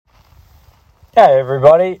Hey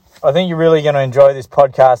everybody, I think you're really going to enjoy this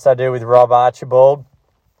podcast I do with Rob Archibald.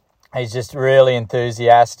 He's just really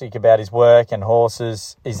enthusiastic about his work and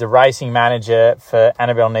horses. He's the racing manager for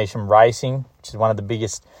Annabel Neasham Racing, which is one of the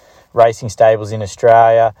biggest racing stables in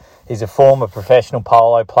Australia. He's a former professional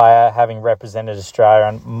polo player, having represented Australia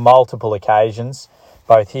on multiple occasions,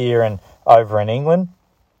 both here and over in England.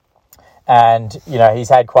 And, you know, he's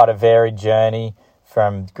had quite a varied journey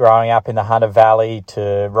from growing up in the Hunter Valley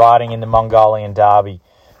to riding in the Mongolian Derby.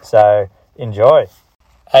 So, enjoy.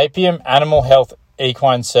 APM Animal Health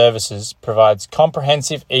Equine Services provides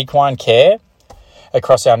comprehensive equine care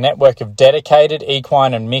across our network of dedicated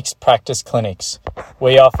equine and mixed practice clinics.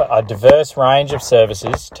 We offer a diverse range of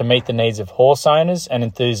services to meet the needs of horse owners and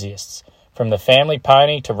enthusiasts, from the family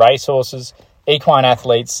pony to racehorses, equine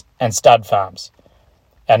athletes and stud farms.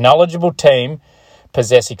 Our knowledgeable team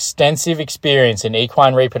possess extensive experience in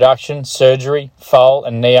equine reproduction, surgery, foal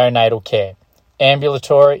and neonatal care,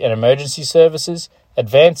 ambulatory and emergency services,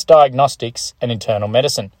 advanced diagnostics and internal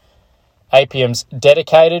medicine. APM's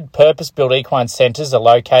dedicated, purpose-built equine centres are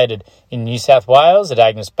located in New South Wales at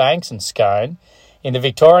Agnes Banks and Scone, in the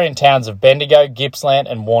Victorian towns of Bendigo, Gippsland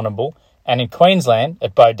and Warrnambool, and in Queensland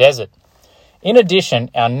at Bow Desert. In addition,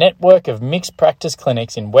 our network of mixed practice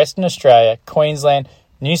clinics in Western Australia, Queensland,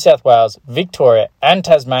 New South Wales, Victoria and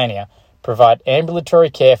Tasmania provide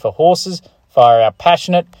ambulatory care for horses via our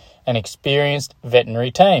passionate and experienced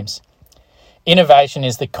veterinary teams. Innovation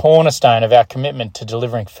is the cornerstone of our commitment to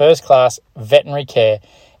delivering first-class veterinary care,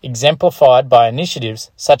 exemplified by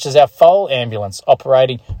initiatives such as our foal ambulance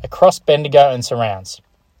operating across Bendigo and surrounds.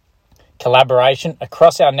 Collaboration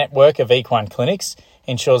across our network of equine clinics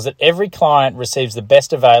ensures that every client receives the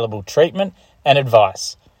best available treatment and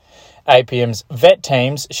advice. APM's vet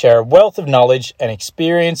teams share a wealth of knowledge and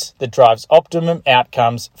experience that drives optimum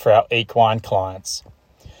outcomes for our equine clients.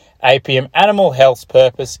 APM Animal Health's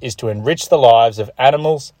purpose is to enrich the lives of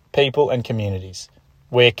animals, people and communities.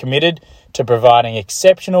 We're committed to providing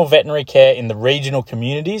exceptional veterinary care in the regional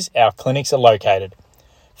communities our clinics are located.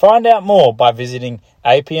 Find out more by visiting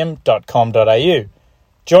apm.com.au.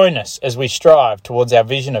 Join us as we strive towards our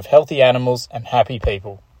vision of healthy animals and happy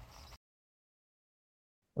people.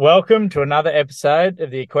 Welcome to another episode of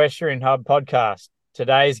the Equestrian Hub podcast.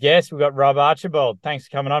 Today's guest, we've got Rob Archibald. Thanks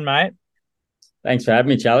for coming on, mate. Thanks for having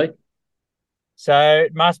me, Charlie. So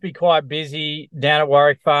it must be quite busy down at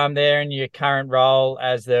Warwick Farm there in your current role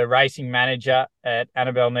as the racing manager at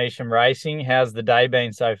Annabel Neasham Racing. How's the day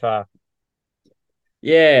been so far?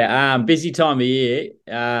 Yeah, busy time of year.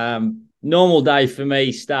 Normal day for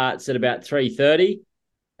me starts at about 3:30.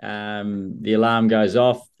 The alarm goes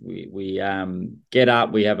off. We get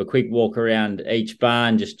up. We have a quick walk around each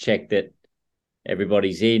barn, just check that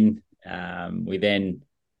everybody's in. We then,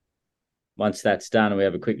 once that's done, we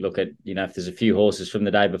have a quick look at, if there's a few horses from the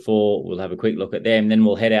day before, we'll have a quick look at them. Then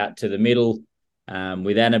we'll head out to the middle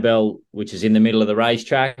with Annabel, which is in the middle of the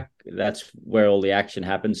racetrack. That's where all the action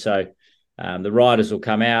happens. So the riders will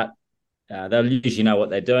come out. They'll usually know what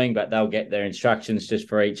they're doing, but they'll get their instructions just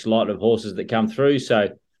for each lot of horses that come through.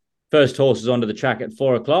 So first horse is onto the track at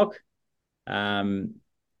 4:00.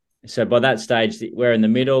 So by that stage, we're in the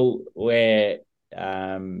middle where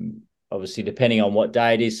obviously depending on what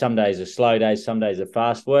day it is, some days are slow days, some days are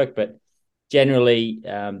fast work, but generally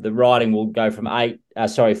the riding will go from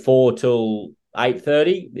 4 till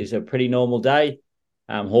 8:30. It's a pretty normal day.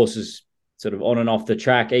 Horses sort of on and off the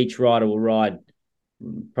track. Each rider will ride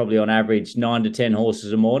probably on average 9 to 10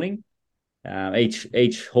 horses a morning.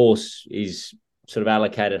 Each horse is sort of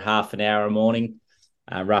allocated half an hour a morning,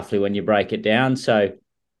 roughly when you break it down. So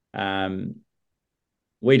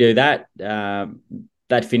we do that.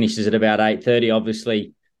 That finishes at about 8:30.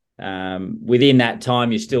 Obviously, within that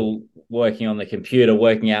time, you're still working on the computer,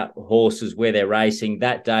 working out horses, where they're racing.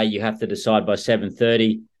 That day, you have to decide by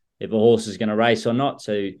 7:30 if a horse is going to race or not.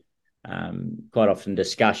 So quite often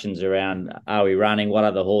discussions around, are we running? What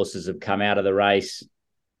other horses have come out of the race?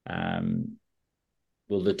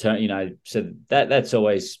 Will determine, so that's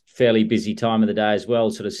always fairly busy time of the day as well,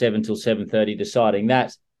 sort of 7 till 7:30 deciding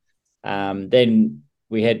that. Then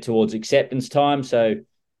we head towards acceptance time. So,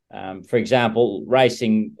 for example,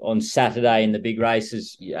 racing on Saturday in the big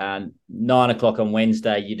races, 9:00 on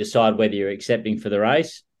Wednesday, you decide whether you're accepting for the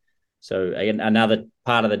race. So again, another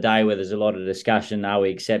part of the day where there's a lot of discussion, are we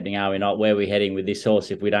accepting, are we not, where are we heading with this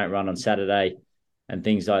horse if we don't run on Saturday and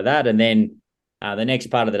things like that. And then the next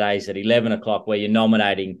part of the day is at 11:00 where you're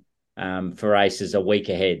nominating for races a week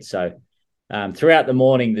ahead. So throughout the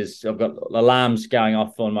morning, I've got alarms going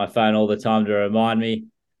off on my phone all the time to remind me.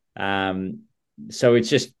 So it's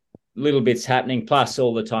just little bits happening, plus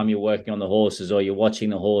all the time you're working on the horses or you're watching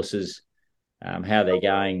the horses. how they're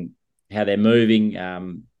going, how they're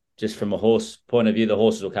moving. Just from a horse point of view, the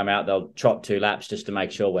horses will come out, they'll trot 2 laps just to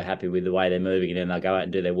make sure we're happy with the way they're moving, and then they'll go out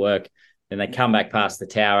and do their work. Then they come back past the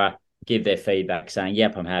tower, give their feedback saying,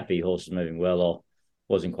 yep, I'm happy, horse is moving well, or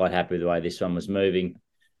wasn't quite happy with the way this one was moving.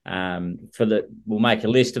 We'll make a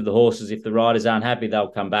list of the horses. If the riders aren't happy, they'll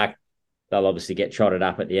come back. They'll obviously get trotted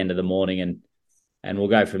up at the end of the morning, and we'll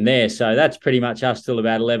go from there. So that's pretty much us till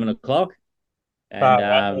about 11 o'clock.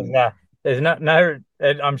 And there's no.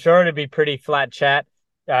 I'm sure it'd be pretty flat chat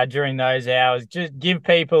during those hours. Just give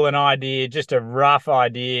people an idea, just a rough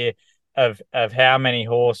idea of how many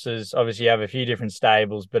horses. Obviously, you have a few different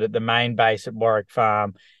stables, but at the main base at Warwick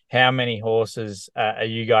Farm, how many horses are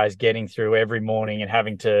you guys getting through every morning and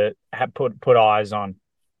having to put eyes on?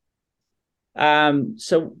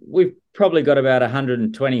 So we've probably got about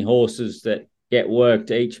 120 horses that get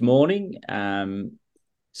worked each morning.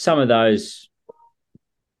 Some of those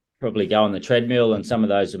probably go on the treadmill, and some of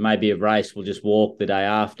those that maybe have raced will just walk the day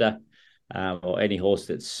after. Or any horse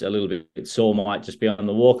that's a little bit sore might just be on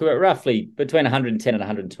the walker. But roughly between 110 and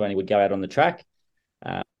 120 would go out on the track.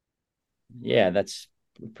 That's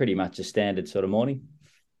pretty much a standard sort of morning.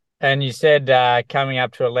 And you said coming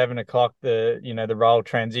up to 11 o'clock, the role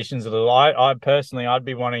transitions a little. I personally, I'd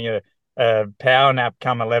be wanting a power nap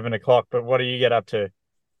come 11 o'clock, but what do you get up to?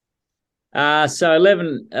 So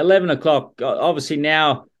 11 o'clock, obviously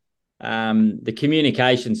now the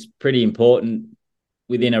communication's pretty important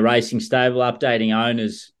within a racing stable, updating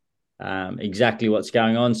owners exactly what's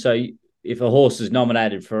going on. So if a horse is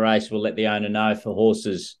nominated for a race, we'll let the owner know. If a horse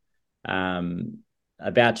is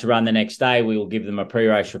about to run the next day, we will give them a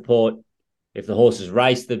pre-race report. If the horse has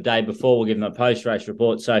raced the day before, we'll give them a post-race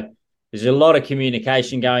report. So there's a lot of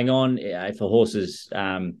communication going on. If a horse is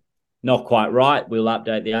not quite right, we'll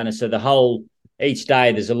update the owner. So each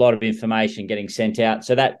day there's a lot of information getting sent out.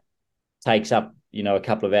 So that takes up, a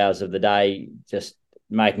couple of hours of the day, just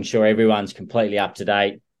making sure everyone's completely up to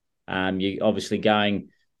date. You're obviously going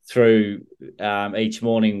through each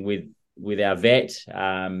morning with our vet,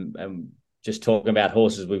 and just talking about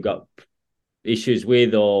horses we've got issues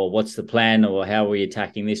with, or what's the plan, or how are we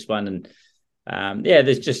attacking this one. And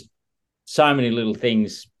there's just so many little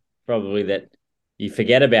things probably that you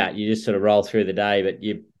forget about. You just sort of roll through the day, but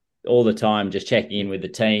you all the time just checking in with the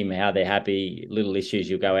team, how they're happy. Little issues,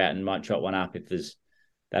 you'll go out and might trot one up if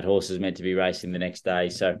that horse is meant to be racing the next day.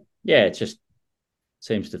 So it just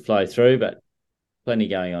seems to flow through, but plenty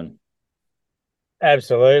going on.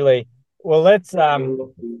 Absolutely. Well, let's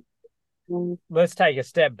take a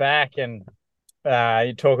step back and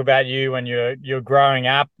you talk about you when you're growing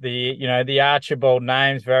up. The Archibald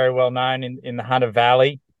name's very well known in the Hunter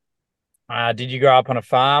Valley. Did you grow up on a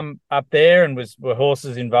farm up there, and were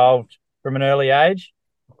horses involved from an early age?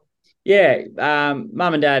 Yeah,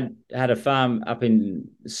 mum and dad had a farm up in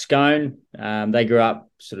Scone. They grew up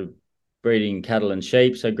sort of breeding cattle and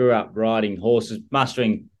sheep, so grew up riding horses.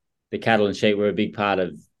 Mustering the cattle and sheep were a big part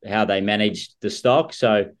of how they managed the stock.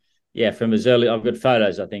 So from as early, I've got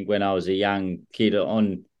photos, I think, when I was a young kid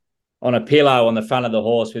on a pillow on the front of the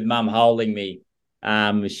horse with mum holding me.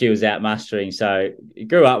 She was out mustering, so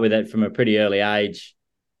grew up with it from a pretty early age.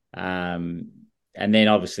 And then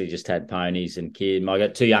obviously just had ponies and kids. I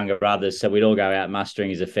got 2 younger brothers, so we'd all go out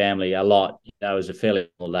mustering as a family a lot. It was a fairly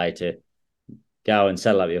normal day to go and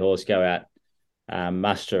saddle up your horse, go out,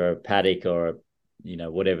 muster a paddock or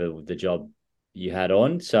whatever the job you had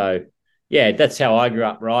on. So that's how I grew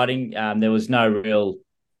up riding. There was no real,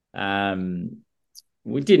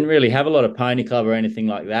 we didn't really have a lot of pony club or anything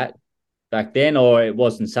like that back then, or it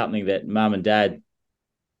wasn't something that mum and dad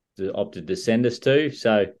opted to send us to.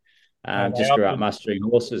 So just grew up mustering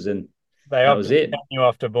horses, and that was it. They opted you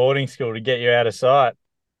off to boarding school to get you out of sight.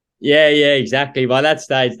 Yeah, exactly. By that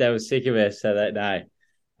stage, they were sick of us, so that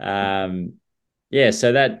no.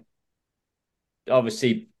 So that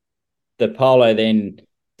obviously the polo. Then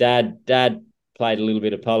Dad played a little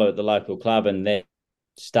bit of polo at the local club, and then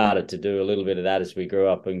started to do a little bit of that as we grew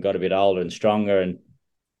up and got a bit older and stronger.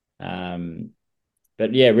 But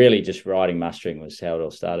really just riding mustering was how it all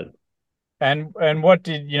started. And what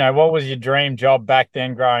was your dream job back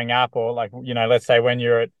then growing up? Or let's say when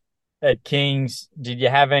you're at Kings, did you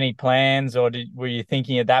have any plans, or were you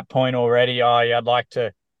thinking at that point already, I'd like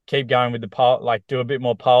to keep going with the polo, do a bit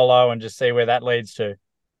more polo and just see where that leads to?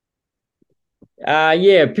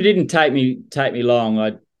 It didn't take me long.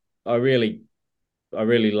 I really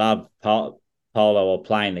loved polo or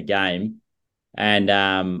playing the game, and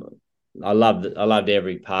I loved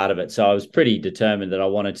every part of it. So I was pretty determined that I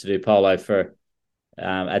wanted to do polo for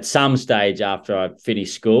at some stage after I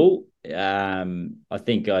finished school. I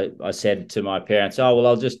think I said to my parents, "Oh well,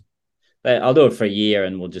 I'll just I'll do it for a year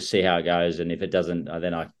and we'll just see how it goes. And if it doesn't,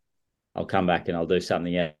 then I'll come back and I'll do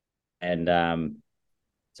something else. And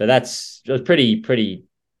so I was pretty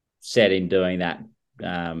set in doing that.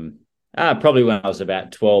 Probably when I was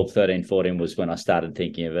about 12, 13, 14 was when I started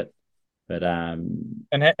thinking of it. But And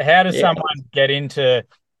how does someone get into,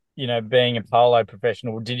 being a polo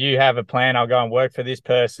professional? Did you have a plan? I'll go and work for this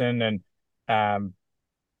person and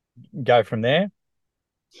go from there?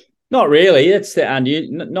 Not really.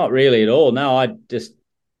 Not really at all. No, I just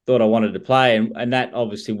thought I wanted to play, and that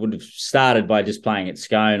obviously would have started by just playing at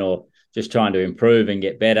Scone or just trying to improve and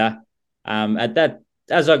get better. At that,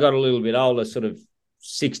 as I got a little bit older, sort of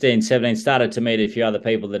 16, 17, started to meet a few other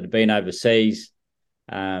people that had been overseas.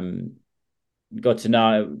 Got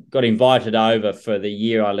invited over for the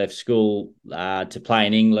year I left school to play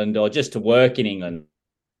in England or just to work in England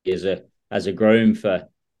as a groom for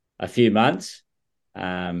a few months.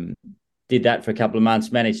 Did that for a couple of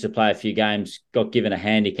months, managed to play a few games, got given a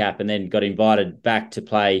handicap, and then got invited back to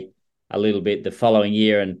play a little bit the following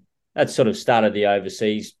year. And that sort of started the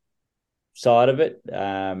overseas side of it.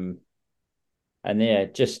 And yeah,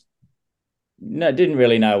 didn't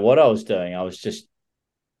really know what I was doing. I was just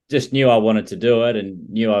knew I wanted to do it and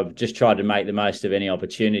knew I just tried to make the most of any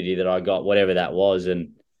opportunity that I got, whatever that was.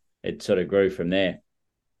 And it sort of grew from there.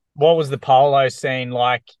 What was the polo scene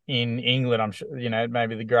like in England? I'm sure,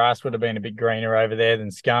 maybe the grass would have been a bit greener over there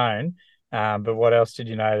than Scone. But what else did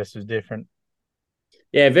you notice was different?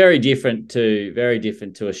 Yeah, very different to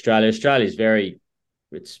Australia. Australia's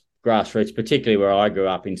it's grassroots, particularly where I grew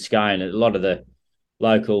up in Scone. A lot of the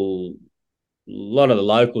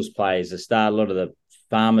locals play as a start. A lot of the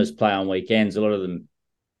farmers play on weekends. A lot of them.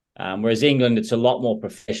 Whereas England, it's a lot more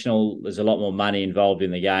professional. There's a lot more money involved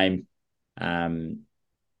in the game.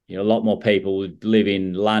 A lot more people live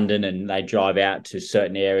in London and they drive out to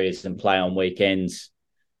certain areas and play on weekends.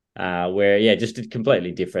 Just a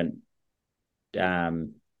completely different, a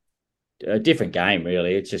different game,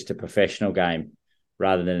 really. It's just a professional game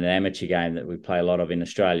rather than an amateur game that we play a lot of in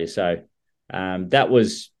Australia. So that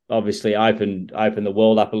was obviously opened the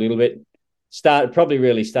world up a little bit. Probably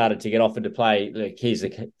really started to get offered to play, like, here's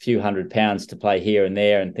a few £100 to play here and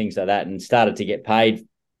there and things like that, and started to get paid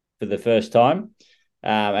for the first time.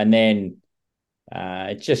 And then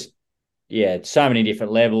so many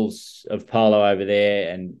different levels of polo over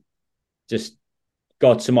there, and just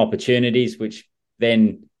got some opportunities, which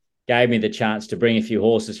then gave me the chance to bring a few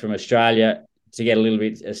horses from Australia to get a little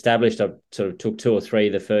bit established. I sort of took 2 or 3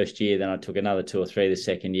 the first year, then I took another 2 or 3 the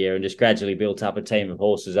second year, and just gradually built up a team of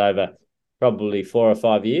horses over probably 4 or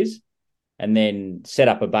 5 years, and then set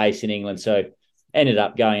up a base in England. So ended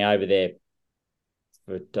up going over there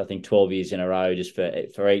for, I think, 12 years in a row just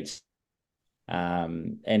for each.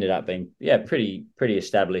 Ended up being pretty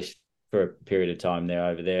established for a period of time there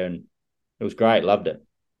over there, and it was great. Loved it.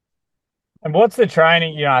 And what's the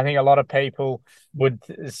training? I think a lot of people would,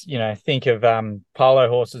 think of polo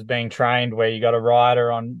horses being trained where you got a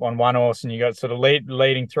rider on one horse and you got sort of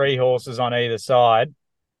leading 3 horses on either side.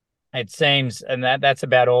 It seems, and that's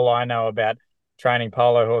about all I know about training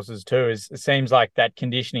polo horses too, is it seems like that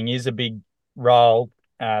conditioning is a big role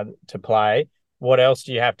to play. What else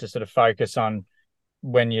do you have to sort of focus on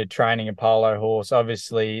when you're training a polo horse?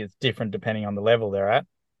 Obviously, it's different depending on the level they're at.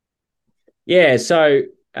 Yeah, so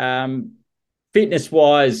fitness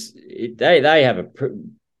wise, they have a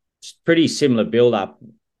pretty similar build up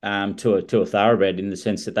to a thoroughbred, in the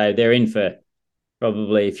sense that they're in for,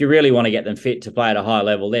 probably, if you really want to get them fit to play at a high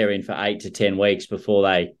level, they're in for 8 to 10 weeks before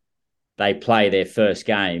they play their first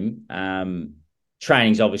game.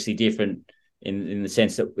 Training's obviously different in the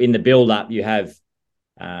sense that in the build up you have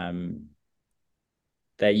that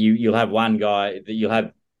you'll have one guy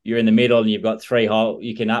that you're in the middle and you've got 3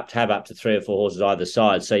 you can have up to 3 or 4 horses either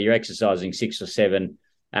side. So you're exercising 6 or 7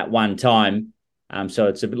 at one time. So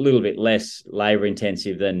it's a little bit less labor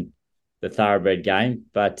intensive than the thoroughbred game.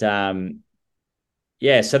 But so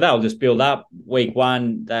they'll just build up. Week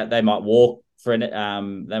 1, that they might walk for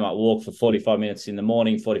 45 minutes in the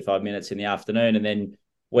morning, 45 minutes in the afternoon, and then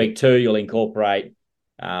week 2 you'll incorporate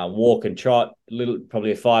walk and trot,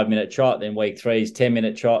 probably a 5-minute trot. Then week 3 is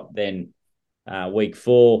 10-minute trot. Then week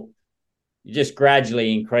 4, you just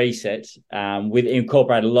gradually increase it with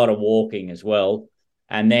incorporate a lot of walking as well.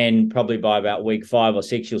 And then probably by about week 5 or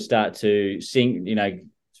 6, you'll start to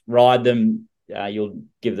ride them. You'll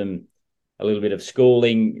give them a little bit of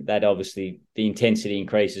schooling. That obviously the intensity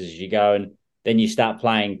increases as you go, and then you start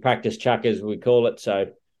playing practice chuckers, we call it.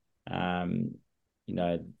 So,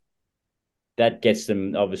 that gets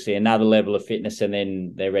them obviously another level of fitness, and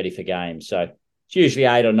then they're ready for games. So it's usually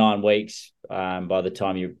 8 or 9 weeks by the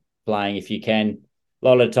time you're playing, if you can. a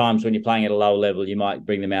lot of times when you're playing at a low level, you might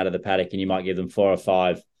bring them out of the paddock and you might give them 4 or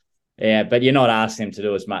 5. Yeah, but you're not asking them to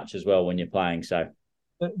do as much as well when you're playing. So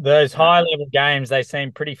Those high level games, they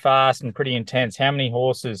seem pretty fast and pretty intense. How many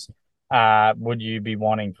horses would you be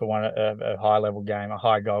wanting for a high level game, a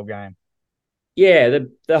high goal game? yeah,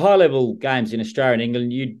 the high level games in Australia and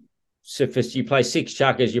England, you play 6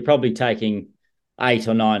 chukkers, you're probably taking 8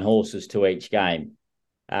 or 9 horses to each game.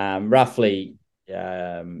 Roughly,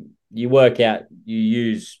 you work out you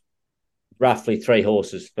use roughly 3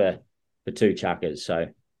 horses for 2 chukkers. So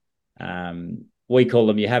we call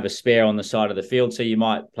them, you have a spare on the side of the field. So you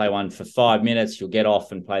might play one for 5 minutes, you'll get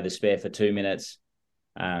off and play the spare for 2 minutes.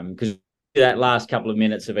 Because that last couple of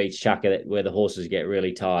minutes of each chukker where the horses get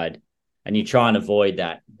really tired, and you try and avoid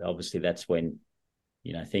that. Obviously, that's when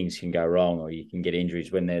things can go wrong, or you can get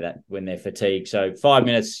injuries when they're fatigued. So 5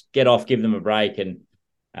 minutes, get off, give them a break,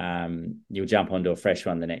 and you'll jump onto a fresh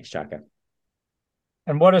one the next chukker.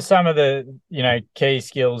 And what are some of the key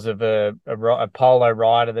skills of a polo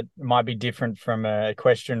rider that might be different from a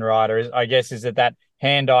equestrian rider? Is it that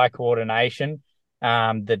hand-eye coordination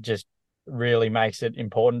that just really makes it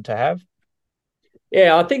important to have?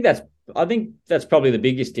 Yeah, I think that's probably the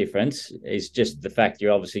biggest difference is just the fact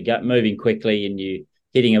you're obviously moving quickly and you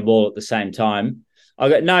hitting a ball at the same time.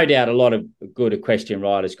 I've got no doubt a lot of good equestrian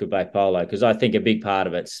riders could play polo because I think a big part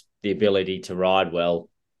of it's the ability to ride well.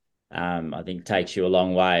 I think takes you a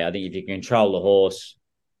long way. I think if you can control the horse,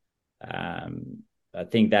 I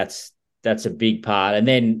think that's a big part. And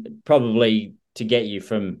then probably to get you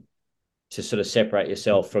to sort of separate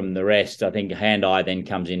yourself from the rest, I think hand-eye then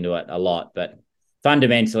comes into it a lot. But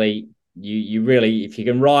fundamentally, you really, if you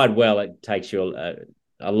can ride well, it takes you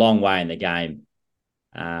a long way in the game.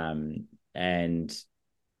 And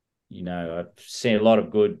I've seen a lot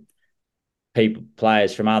of good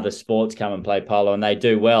players from other sports come and play polo, and they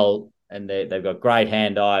do well, and they've got great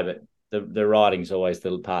hand-eye, but the riding's always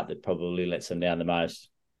the part that probably lets them down the most.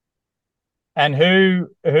 And who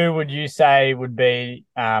would you say would be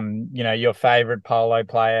your favorite polo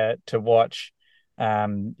player to watch,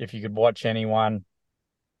 if you could watch anyone?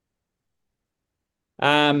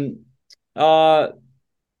 Um, uh,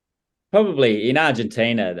 Probably in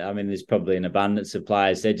Argentina. I mean, there's probably an abundance of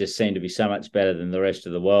players. They just seem to be so much better than the rest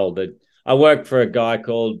of the world. I worked for a guy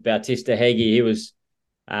called Bautista Heggie. He was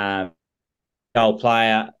a goal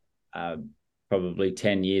player probably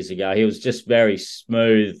 10 years ago. He was just very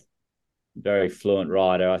smooth, very fluent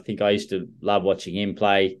rider. I think I used to love watching him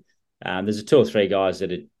play. There's 2 or 3 guys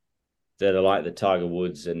that are like the Tiger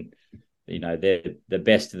Woods, and they're the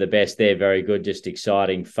best of the best. They're very good, just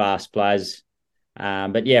exciting, fast players.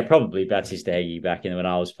 But yeah, probably Bautista Heggie when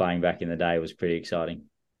I was playing back in the day was pretty exciting.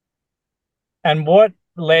 And what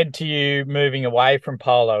led to you moving away from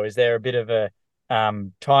polo? Is there a bit of a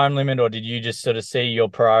time limit, or did you just sort of see your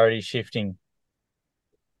priorities shifting?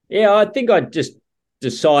 Yeah, I think I just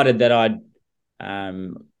decided that I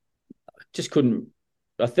just couldn't.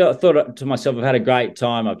 I thought to myself, I've had a great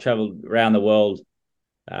time. I've travelled around the world.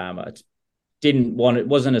 I didn't want it.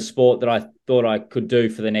 Wasn't a sport that I thought I could do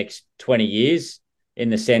for the next 20 years, in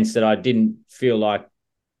the sense that I didn't feel like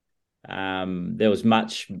there was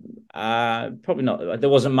much, probably not, there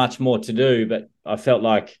wasn't much more to do, but I felt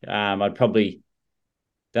like I'd probably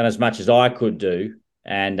done as much as I could do.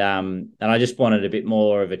 And I just wanted a bit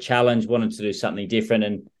more of a challenge, wanted to do something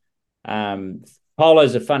different. And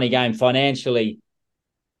polo's a funny game financially.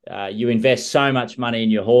 You invest so much money in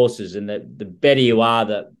your horses, and the better you are,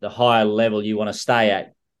 the higher level you want to stay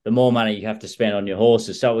at, the more money you have to spend on your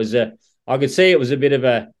horses. So I could see it was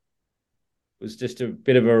just a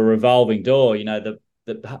bit of a revolving door. The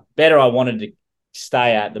better I wanted to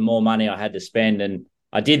stay at, the more money I had to spend. And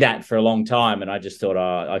I did that for a long time. And I just thought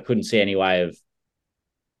I couldn't see any way of,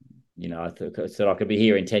 I thought I could be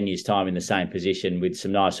here in 10 years' time in the same position with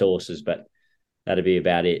some nice horses, but that'd be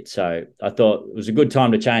about it. So I thought it was a good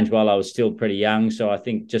time to change while I was still pretty young. So I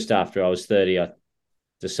think just after I was 30, I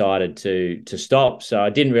decided to stop. So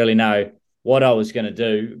I didn't really know what I was going to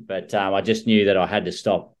do, but I just knew that I had to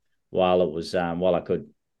stop while I could.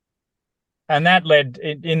 And that led,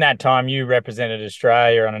 in that time, you represented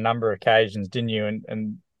Australia on a number of occasions, didn't you?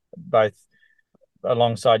 And both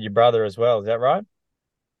alongside your brother as well. Is that right?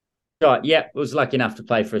 Right. Yeah, I was lucky enough to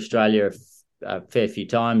play for Australia a fair few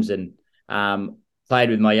times, and played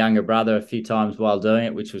with my younger brother a few times while doing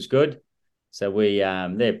it, which was good. So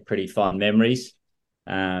they're pretty fond memories.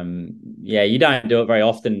 Yeah, you don't do it very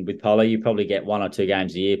often with polo. You probably get 1 or 2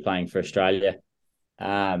 games a year playing for Australia.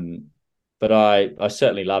 But I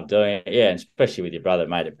certainly love doing it. Yeah, and especially with your brother, it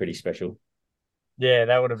made it pretty special. Yeah,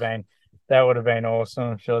 that would have been awesome.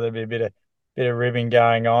 I'm sure there'd be a bit of ribbing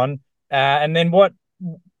going on. And then what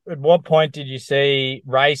at what point did you see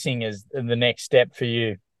racing as the next step for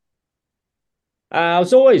you? I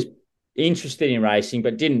was always interested in racing,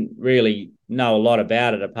 but didn't really know a lot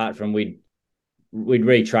about it apart from we'd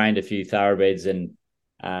retrained a few thoroughbreds and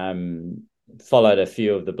followed a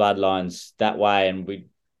few of the bloodlines that way,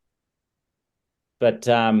 but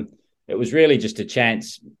it was really just a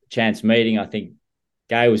chance meeting. I think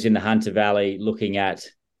Gay was in the Hunter Valley looking at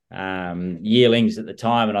yearlings at the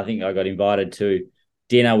time, and I think I got invited to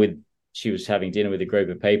dinner with. She was having dinner with a group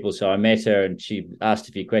of people, so I met her, and she asked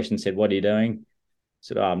a few questions. Said, "What are you doing?" I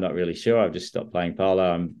said, "Oh, I'm not really sure. I've just stopped playing polo.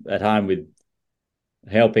 I'm at home with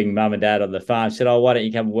helping mum and dad on the farm." She said, "Oh, why don't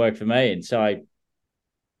you come and work for me?" And so I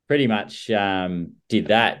pretty much did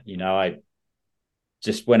that. I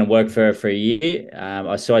just went and worked for her for a year.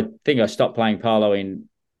 I think I stopped playing polo in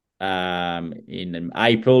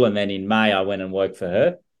April, and then in May I went and worked for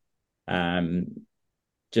her.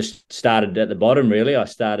 Just started at the bottom really.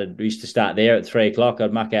 Used to start there at 3 o'clock.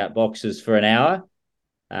 I'd muck out boxes for an hour,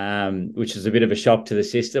 which was a bit of a shock to the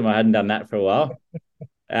system. I hadn't done that for a while.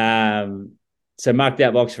 So mucked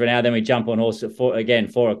out box for an hour, then we jump on horse at 4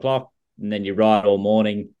 o'clock, and then you ride all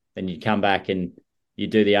morning. Then you'd come back and you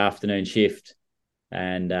do the afternoon shift,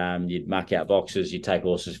 and you'd muck out boxes. You'd take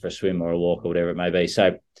horses for a swim or a walk or whatever it may be.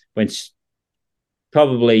 So when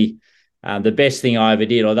probably the best thing I ever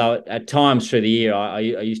did, although at times through the year I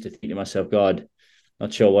used to think to myself, God,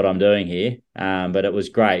 not sure what I'm doing here, but it was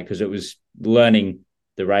great because it was learning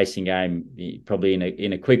the racing game probably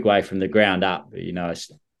in a quick way from the ground up.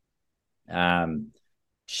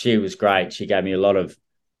 She was great. She gave me a lot of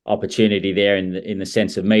opportunity there in the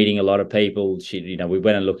sense of meeting a lot of people. We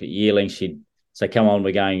went and looked at yearlings. She'd say, "Come on,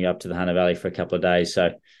 we're going up to the Hunter Valley for a couple of days."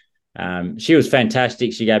 So she was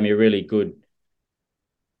fantastic. She gave me a really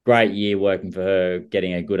great year working for her,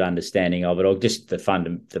 getting a good understanding of it, or just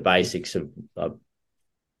the basics of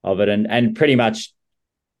it, and pretty much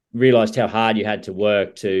realised how hard you had to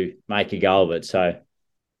work to make a go of it. So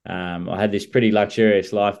I had this pretty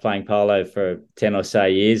luxurious life playing polo for 10 or so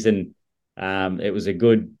years, and it was a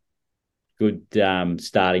good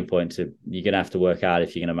starting point. You're going to have to work hard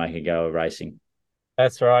if you're going to make a go of racing.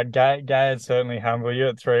 That's right. Gay had certainly humble you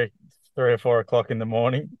at 3 or 4 o'clock in the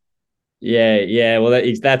morning. Yeah. Well,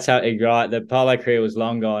 that's how right. The polo career was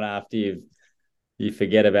long gone after you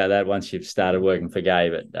forget about that once you've started working for Gay.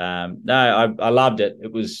 But no, I loved it.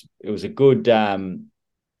 It was a good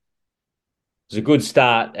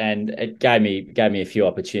start, and it gave me a few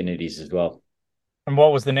opportunities as well. And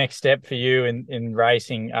what was the next step for you in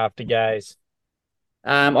racing after Gays?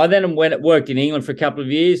 I then worked in England for a couple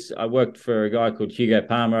of years. I worked for a guy called Hugo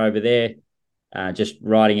Palmer over there, just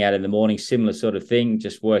riding out in the morning, similar sort of thing,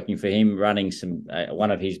 just working for him, running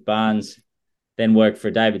one of his barns. Then worked for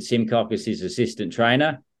David Simcock as his assistant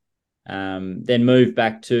trainer. Then moved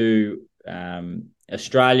back to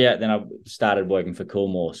Australia. Then I started working for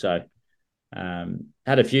Coolmore. So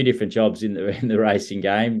had a few different jobs in the racing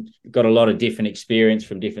game. Got a lot of different experience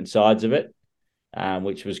from different sides of it,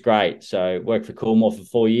 which was great. So worked for Coolmore for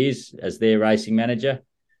 4 years as their racing manager.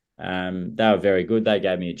 They were very good. They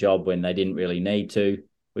gave me a job when they didn't really need to,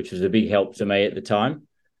 which was a big help to me at the time.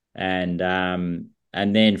 And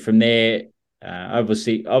then from there,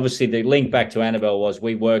 obviously the link back to Annabel was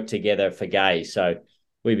we worked together for Gay, so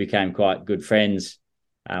we became quite good friends.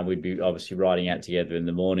 We'd be obviously riding out together in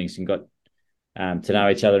the mornings and got to know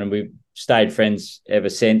each other, and we've stayed friends ever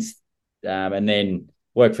since. And then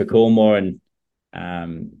worked for Coolmore,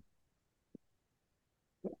 and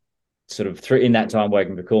sort of in that time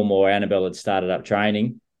working for Coolmore, Annabel had started up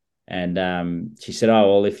training, and she said, "Oh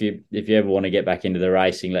well, if you ever want to get back into the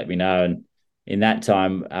racing, let me know." And in that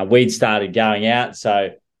time, we'd started going out,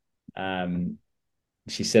 so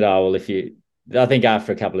she said, "Oh well, I think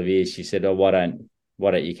after a couple of years, she said, "Oh, why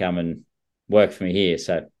don't you come and work for me here?"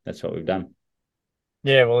 So that's what we've done.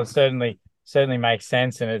 Yeah, well, it certainly makes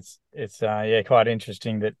sense, and it's quite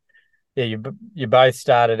interesting that you both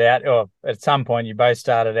started out, or at some point you both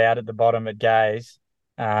started out at the bottom at Gays,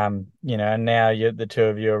 and now the two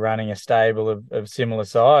of you are running a stable of similar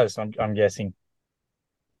size. I'm guessing.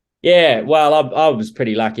 Yeah, well, I was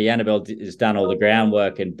pretty lucky. Annabel has done all the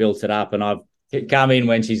groundwork and built it up, and I've come in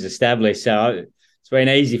when she's established. So it's been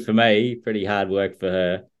easy for me. Pretty hard work for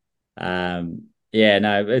her. Yeah,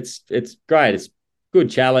 no, it's great. It's a good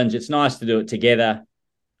challenge. It's nice to do it together.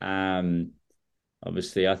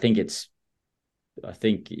 Obviously, I think it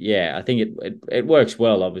works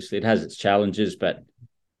well. Obviously, it has its challenges, but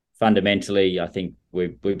fundamentally, I think we're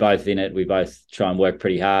both in it. We both try and work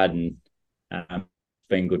pretty hard, and it's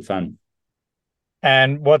been good fun.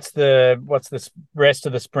 And what's the rest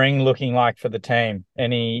of the spring looking like for the team?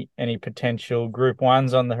 Any potential Group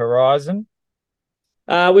Ones on the horizon?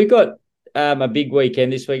 We've got a big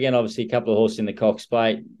weekend this weekend. Obviously, a couple of horses in the Cox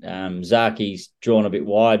Plate. Zaki's drawn a bit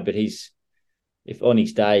wide, but if on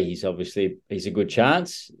his day, he's a good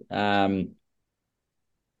chance.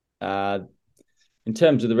 Uh, in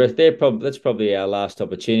terms of the rest, that's probably our last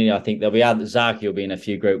opportunity. I think there'll be other. Zaki will be in a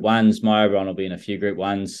few Group Ones. Myobron will be in a few Group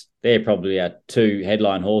Ones. They're probably our two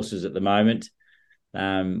headline horses at the moment.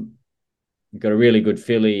 Um, we've got a really good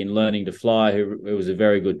filly in Learning to Fly, who was a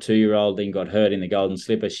very good 2-year-old, then got hurt in the Golden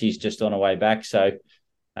Slipper. She's just on her way back, so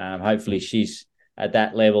hopefully she's at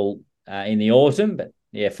that level in the autumn. But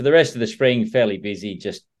yeah, for the rest of the spring, fairly busy.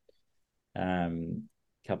 Just a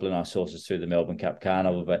couple of nice horses through the Melbourne Cup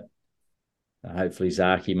Carnival, but hopefully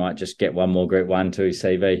Zaki might just get one more Group 1 to his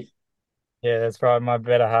CV. Yeah, that's right. My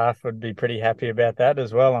better half would be pretty happy about that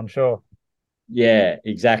as well, I'm sure. Yeah,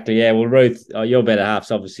 exactly. Yeah, well, Ruth, your better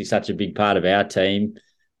half's obviously such a big part of our team.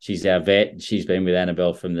 She's our vet. She's been with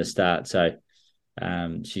Annabel from the start, so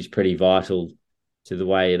she's pretty vital to the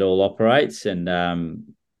way it all operates. And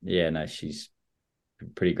yeah, no, she's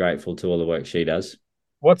pretty grateful to all the work she does.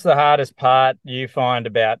 What's the hardest part you find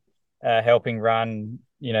about helping run,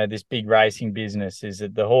 this big racing business? Is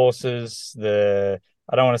it the horses,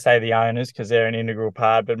 I don't want to say the owners because they're an integral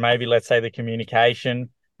part, but maybe let's say the communication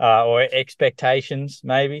or expectations,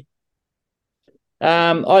 maybe?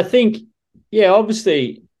 I think, yeah,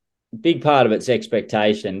 obviously, big part of it's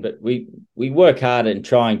expectation, but we work hard in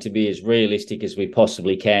trying to be as realistic as we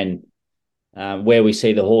possibly can, where we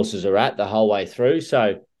see the horses are at the whole way through.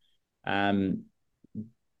 So, um,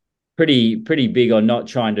 pretty big on not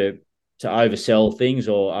trying to oversell things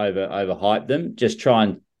or overhype them. Just try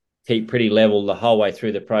and keep pretty level the whole way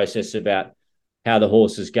through the process about how the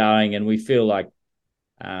horse is going, and we feel like,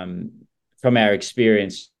 from our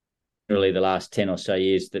experience, really the last 10 or so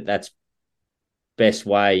years, that's best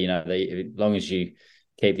way. As long as you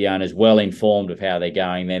keep the owners well informed of how they're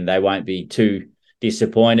going, then they won't be too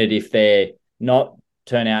disappointed if they're not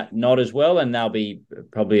turn out not as well, and they'll be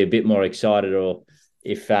probably a bit more excited, or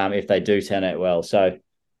if they do turn out well. So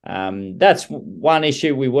that's one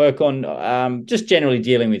issue we work on. Just generally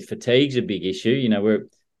dealing with fatigue's a big issue.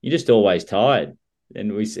 You're just always tired,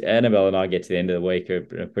 and Annabelle and I get to the end of the week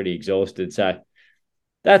are pretty exhausted. So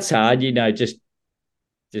that's hard. Just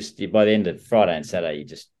by the end of Friday and Saturday,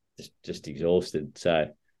 you're just exhausted. So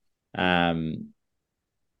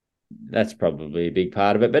that's probably a big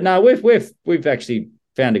part of it. But no, we've actually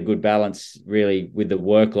found a good balance really with the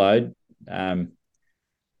workload.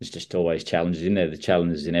 There's just always challenges in there. The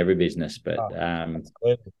challenges in every business, but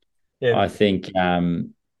Yeah. I think no,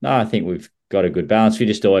 I think we've got a good balance. We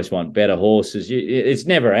just always want better horses. It's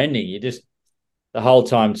never ending. You just the whole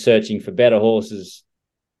time searching for better horses,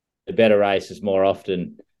 the better races more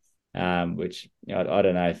often. Which I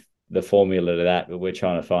don't know the formula to that, but we're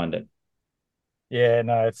trying to find it. Yeah,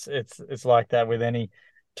 no, it's like that with any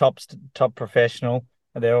top professional.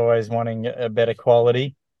 They're always wanting a better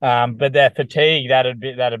quality. But that fatigue, that'd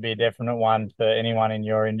be a definite one for anyone in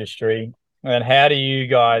your industry. And how do you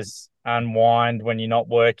guys unwind when you're not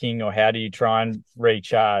working, or how do you try and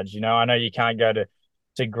recharge? I know you can't go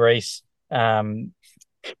to Greece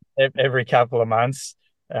every couple of months.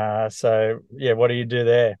 So yeah, what do you do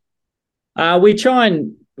there? We try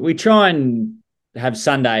and have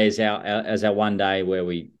Sunday as our one day where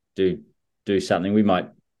we do something. We might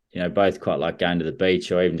both quite like going to the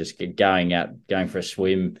beach, or even just going for a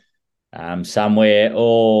swim somewhere,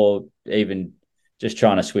 or even just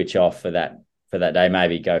trying to switch off for that day.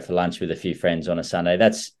 Maybe go for lunch with a few friends on a Sunday.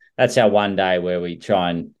 That's our one day where we try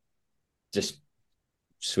and just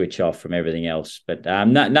switch off from everything else. But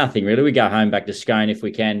nothing really. We go home back to Scone if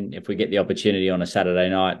we can, if we get the opportunity on a Saturday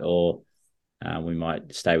night, or we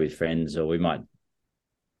might stay with friends, or we might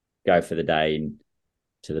go for the day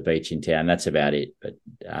to the beach in town. That's about it. But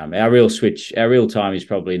our real time is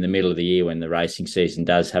probably in the middle of the year when the racing season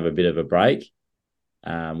does have a bit of a break.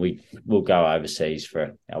 We'll go overseas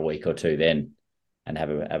for a week or two then and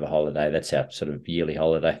have a holiday. That's our sort of yearly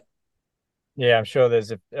holiday. Yeah, I'm sure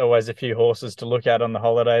there's always a few horses to look at on the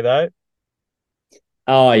holiday though.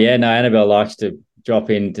 Oh yeah, no, Annabelle likes to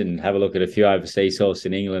drop in and have a look at a few overseas horses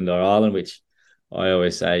in England or Ireland, which I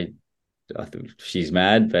always say I think she's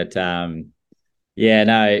mad, but yeah,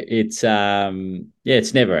 no, it's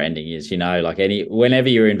never ending, as you know. Like whenever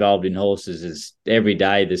you're involved in horses, is every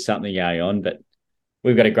day there's something going on. But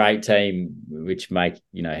we've got a great team which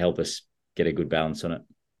help us get a good balance on it.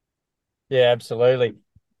 Yeah, absolutely.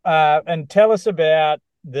 And tell us about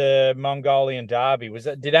the Mongolian Derby.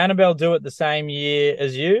 Did Annabelle do it the same year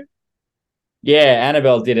as you? Yeah,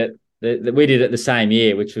 Annabel did it. We did it the same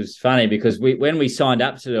year, which was funny because when we signed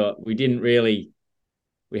up to do it,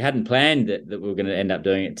 we hadn't planned that we were going to end up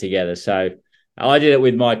doing it together. So I did it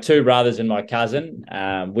with my two brothers and my cousin.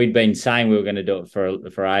 We'd been saying we were going to do it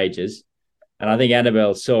for ages, and I think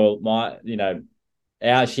Annabel saw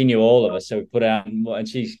she knew all of us, so we put out, and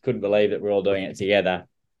she couldn't believe that we're all doing it together.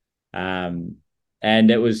 And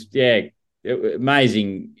it was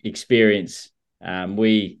amazing experience.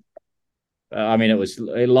 It was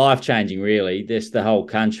life changing, really. This the whole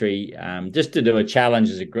country, just to do a challenge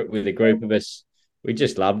as a group with a group of us, we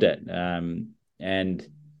just loved it. And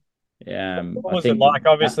What I was it think like?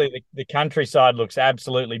 Obviously, the countryside looks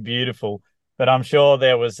absolutely beautiful, but I'm sure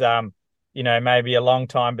there was, maybe a long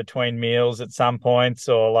time between meals at some points,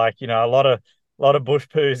 or like, a lot of bush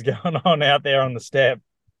poos going on out there on the step.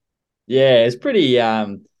 yeah, it's pretty.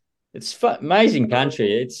 Amazing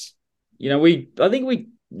country. It's I think we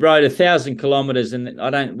rode 1,000 kilometers,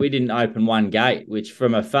 and we didn't open one gate, which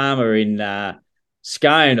from a farmer in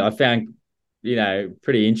Scone I found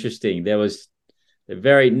pretty interesting. There was a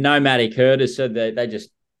very nomadic herders, so they just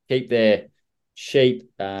keep their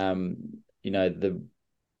sheep. They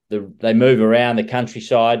move around the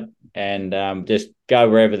countryside and just go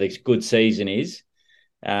wherever the good season is.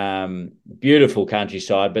 Beautiful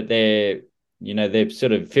countryside, but they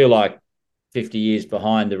sort of feel like 50 years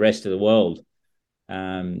behind the rest of the world.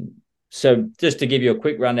 So just to give you a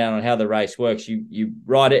quick rundown on how the race works, you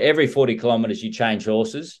ride it every 40 kilometers, you change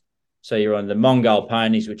horses. So you're on the Mongol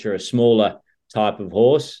ponies, which are a smaller type of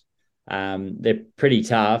horse. They're pretty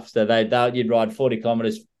tough. So you'd ride 40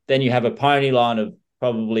 kilometers. Then you have a pony line of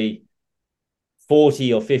probably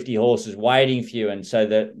 40 or 50 horses waiting for you. And so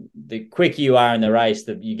the quicker you are in the race,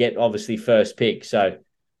 you get obviously first pick. So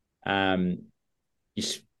you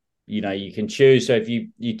can choose. So if you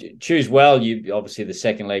choose well, you obviously the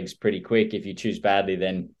second leg's pretty quick. If you choose badly,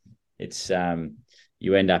 then it's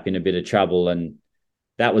you end up in a bit of trouble. And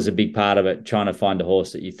that was a big part of it, trying to find a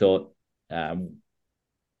horse that you thought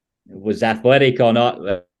was athletic or not.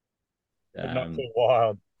 Not too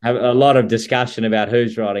wild. Have a lot of discussion about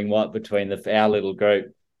who's riding what between our little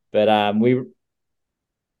group. But we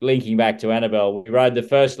linking back to Annabel, we rode the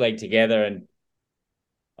first leg together, and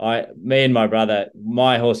me and my brother,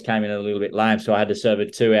 my horse came in a little bit lame, so I had to serve a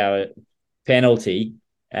 2-hour penalty,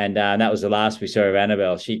 and that was the last we saw of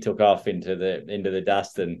Annabel. She took off into the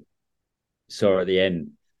dust and saw her at the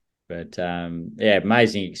end. But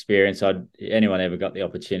amazing experience. Anyone ever got the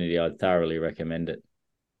opportunity, I'd thoroughly recommend it.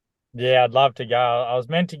 Yeah, I'd love to go. I was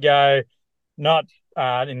meant to go, not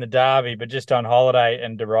in the Derby, but just on holiday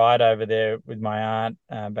and to ride over there with my aunt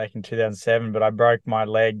back in 2007. But I broke my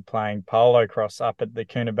leg playing polo cross up at the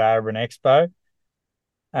Coonabarabran Expo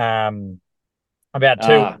about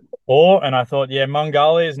 2 weeks before, and I thought, yeah,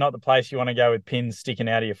 Mongolia is not the place you want to go with pins sticking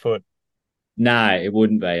out of your foot. No, it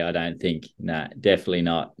wouldn't be. I don't think. No, definitely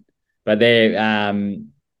not. But it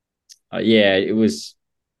was.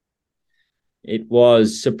 It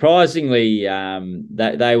was surprisingly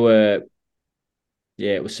that they were.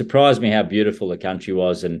 Yeah, it surprised me how beautiful the country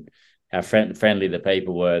was and how friendly the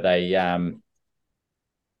people were. They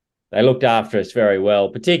looked after us very well,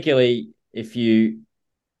 particularly if you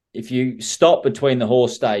stop between the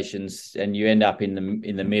horse stations and you end up in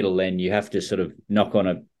the middle, then you have to sort of knock on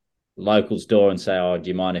a local's door and say, "Oh,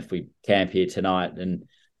 do you mind if we camp here tonight?" And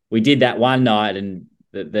we did that one night, and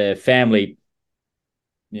the family,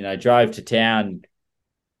 drove to town,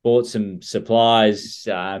 bought some supplies,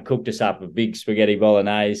 cooked us up a big spaghetti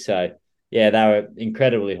bolognese. So yeah, they were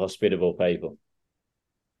incredibly hospitable people.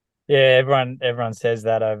 Yeah, everyone says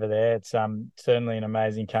that over there. It's certainly an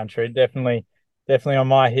amazing country. Definitely on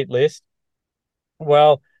my hit list.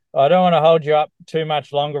 Well, I don't want to hold you up too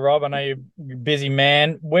much longer, Rob. I know you're a busy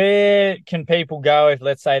man. Where can people go if,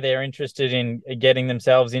 let's say, they're interested in getting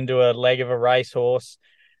themselves into a leg of a racehorse?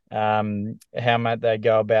 How might they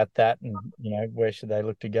go about that, and where should they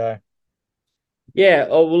look to go? Yeah.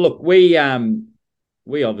 Oh well, look, we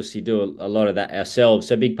obviously do a lot of that ourselves.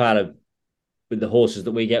 So a big part of with the horses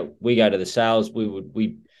that we go to the sales.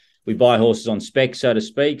 We buy horses on spec, so to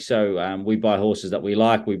speak. So we buy horses that we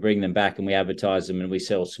like, we bring them back and we advertise them, and we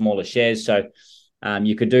sell smaller shares. So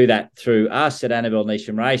you could do that through us at Annabel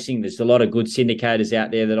Neasham Racing. There's a lot of good syndicators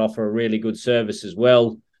out there that offer a really good service as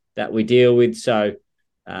well that we deal with. So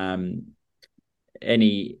there's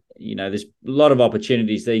a lot of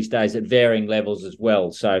opportunities these days at varying levels as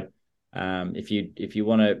well. So if you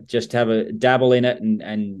want to just have a dabble in it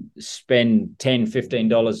and spend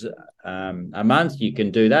 $10-15 a month, you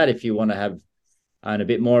can do that. If you want to own a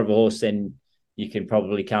bit more of a horse, then you can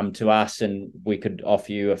probably come to us and we could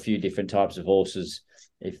offer you a few different types of horses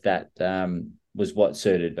if that was what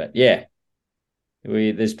suited. But yeah,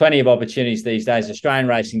 there's plenty of opportunities these days. Australian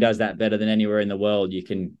racing does that better than anywhere in the world. You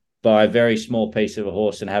can buy a very small piece of a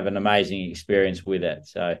horse and have an amazing experience with it.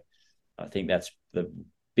 So I think that's the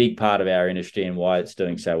big part of our industry and why it's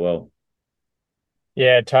doing so well.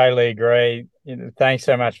 Yeah, totally agree. Thanks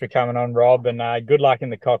so much for coming on, Rob, and good luck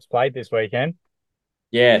in the Cox Plate this weekend.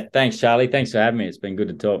 Yeah, thanks, Charlie. Thanks for having me. It's been good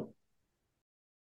to talk.